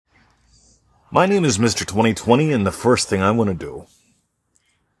My name is Mr. 2020, and the first thing I want to do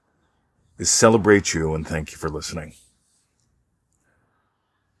is celebrate you and thank you for listening.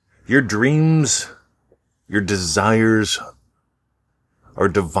 Your dreams, your desires are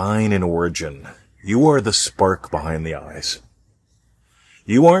divine in origin. You are the spark behind the eyes.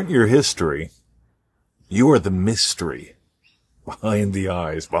 You aren't your history. You are the mystery behind the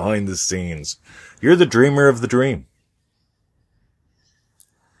eyes, behind the scenes. You're the dreamer of the dream.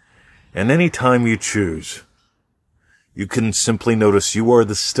 And any time you choose, you can simply notice you are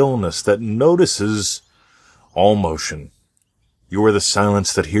the stillness that notices all motion. You are the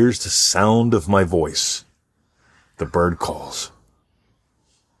silence that hears the sound of my voice. The bird calls.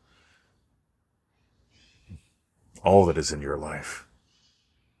 All that is in your life.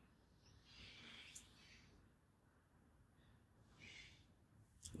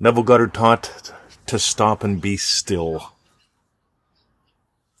 Neville Goddard taught to stop and be still.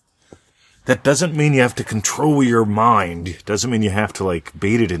 That doesn't mean you have to control your mind. It doesn't mean you have to,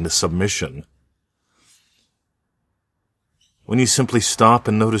 bait it into submission. When you simply stop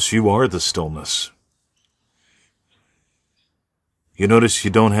and notice you are the stillness. You notice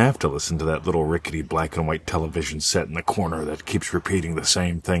you don't have to listen to that little rickety black and white television set in the corner that keeps repeating the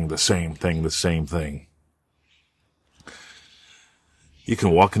same thing, the same thing, the same thing. You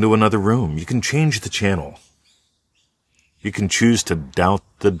can walk into another room. You can change the channel. You can choose to doubt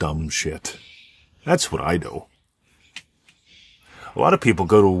the dumb shit. That's what I do. A lot of people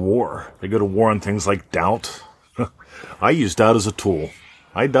go to war. They go to war on things like doubt. I use doubt as a tool.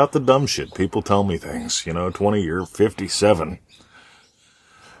 I doubt the dumb shit. People tell me things. 20, you're 57.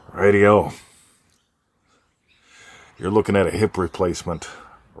 Radio. You're looking at a hip replacement.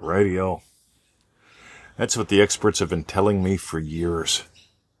 Radio. That's what the experts have been telling me for years.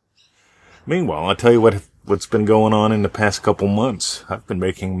 Meanwhile, I'll tell you what's been going on in the past couple months. I've been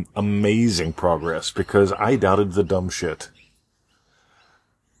making amazing progress because I doubted the dumb shit.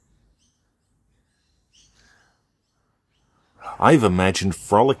 I've imagined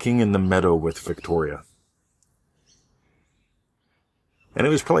frolicking in the meadow with Victoria. And it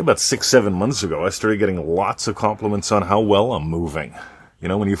was probably about 6-7 months ago I started getting lots of compliments on how well I'm moving.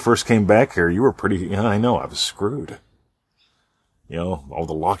 When you first came back here, you were pretty... I know, I was screwed. All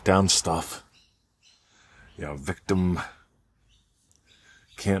the lockdown stuff. Victim,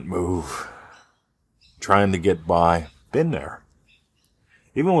 can't move, trying to get by. Been there.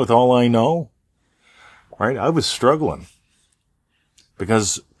 Even with all I know, right, I was struggling.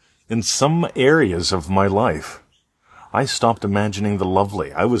 Because in some areas of my life, I stopped imagining the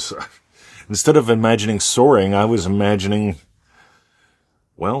lovely. Instead of imagining soaring, I was imagining,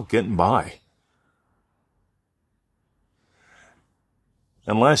 getting by.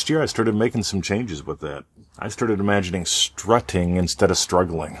 And last year I started making some changes with that. I started imagining strutting instead of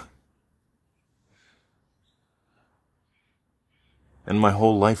struggling. And my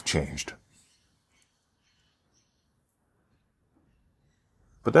whole life changed.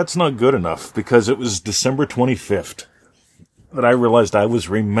 But that's not good enough, because it was December 25th that I realized I was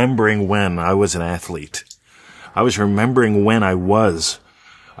remembering when I was an athlete. I was remembering when I was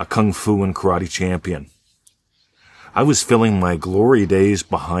a kung fu and karate champion. I was feeling my glory days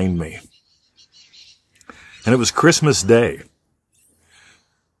behind me. And it was Christmas Day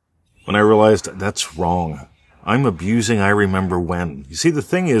when I realized that's wrong. I'm abusing I remember when. You see, the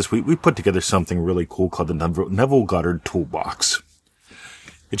thing is, we put together something really cool called the Neville Goddard Toolbox.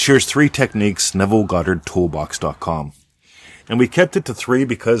 It shares 3 techniques, NevilleGoddardToolbox.com. And we kept it to 3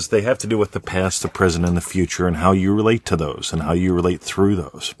 because they have to do with the past, the present, and the future, and how you relate to those, and how you relate through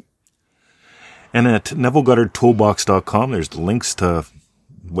those. And at NevilleGoddardToolbox.com, there's the links to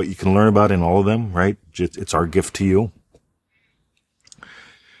what you can learn about in all of them, right? It's our gift to you.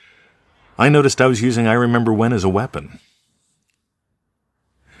 I noticed I was using I remember when as a weapon.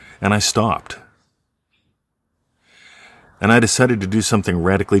 And I stopped. And I decided to do something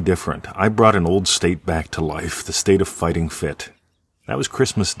radically different. I brought an old state back to life, the state of fighting fit. That was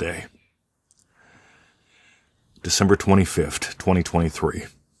Christmas Day. December 25th, 2023.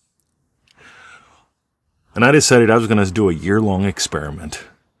 And I decided I was going to do a year-long experiment,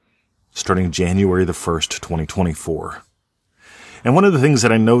 starting January the 1st, 2024. And one of the things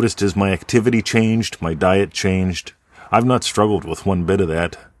that I noticed is my activity changed, my diet changed. I've not struggled with one bit of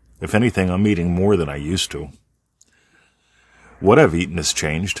that. If anything, I'm eating more than I used to. What I've eaten has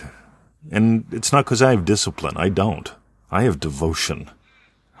changed. And it's not because I have discipline. I don't. I have devotion.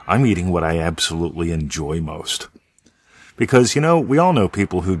 I'm eating what I absolutely enjoy most. Because, we all know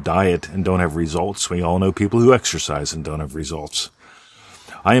people who diet and don't have results. We all know people who exercise and don't have results.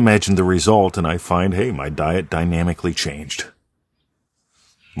 I imagine the result and I find, hey, my diet dynamically changed.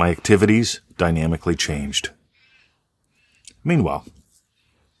 My activities dynamically changed. Meanwhile,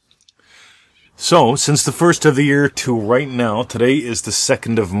 so since the first of the year to right now, today is the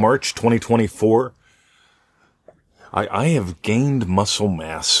 2nd of March, 2024, I have gained muscle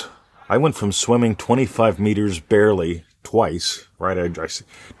mass. I went from swimming 25 meters barely twice, right?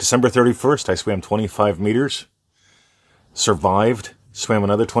 December 31st, I swam 25 meters, survived, swam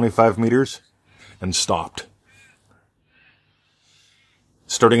another 25 meters, and stopped.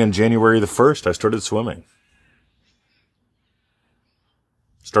 Starting on January the 1st, I started swimming.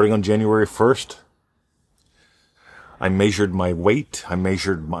 Starting on January 1st, I measured my weight.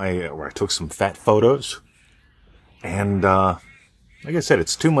 I took some fat photos. And, like I said,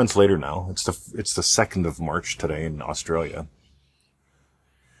 it's 2 months later now. It's the 2nd of March today in Australia.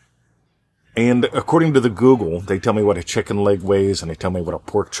 And according to the Google, they tell me what a chicken leg weighs and they tell me what a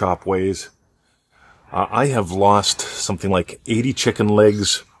pork chop weighs. I have lost something like 80 chicken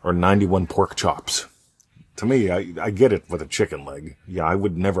legs or 91 pork chops. To me, I get it with a chicken leg. Yeah, I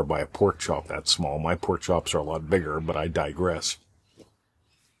would never buy a pork chop that small. My pork chops are a lot bigger, but I digress.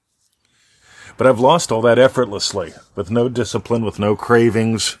 But I've lost all that effortlessly, with no discipline, with no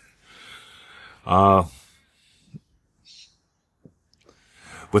cravings, with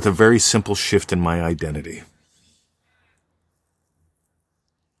a very simple shift in my identity.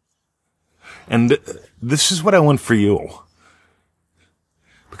 And this is what I want for you.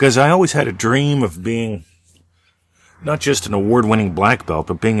 Because I always had a dream of being not just an award-winning black belt,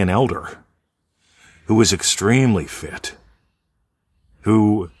 but being an elder who was extremely fit,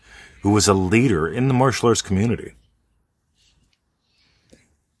 who was a leader in the martial arts community.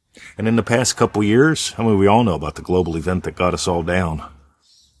 And in the past couple years, I mean, we all know about the global event that got us all down.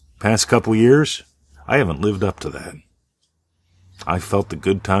 Past couple years, I haven't lived up to that. I felt the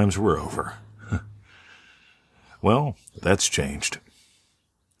good times were over. Well, that's changed.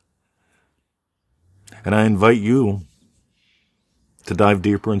 And I invite you to dive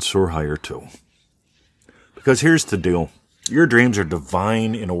deeper and soar higher too. Because here's the deal. Your dreams are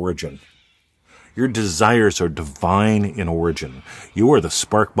divine in origin. Your desires are divine in origin. You are the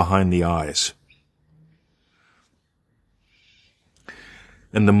spark behind the eyes.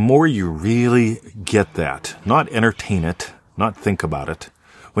 And the more you really get that, not entertain it, not think about it,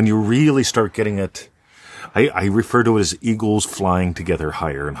 when you really start getting it, I refer to it as eagles flying together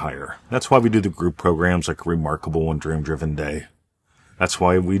higher and higher. That's why we do the group programs like Remarkable and Dream Driven Day. That's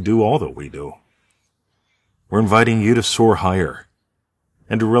why we do all that we do. We're inviting you to soar higher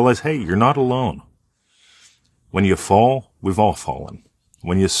and to realize, hey, you're not alone. When you fall, we've all fallen.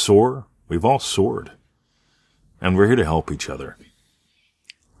 When you soar, we've all soared. And we're here to help each other.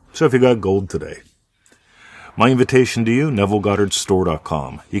 So if you got gold today, my invitation to you,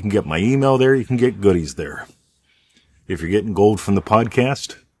 NevilleGoddardStore.com. You can get my email there. You can get goodies there. If you're getting gold from the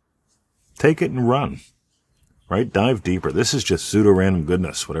podcast, take it and run. Right? Dive deeper. This is just pseudo-random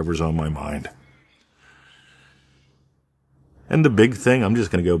goodness, whatever's on my mind. And the big thing, I'm just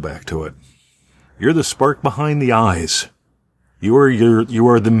going to go back to it. You're the spark behind the eyes. You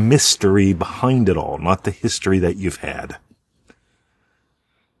are the mystery behind it all, not the history that you've had.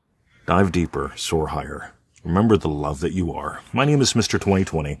 Dive deeper, soar higher. Remember the love that you are. My name is Mr.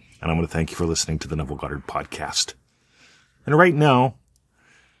 2020, and I want to thank you for listening to the Neville Goddard podcast. And right now,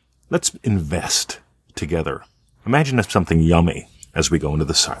 let's invest together. Imagine something yummy as we go into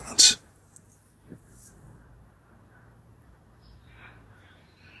the silence.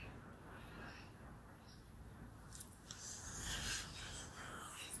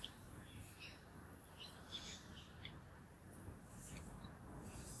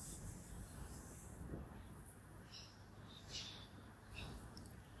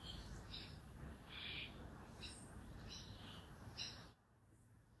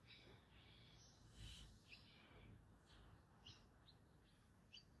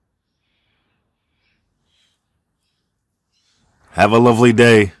 Have a lovely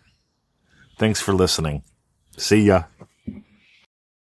day. Thanks for listening. See ya.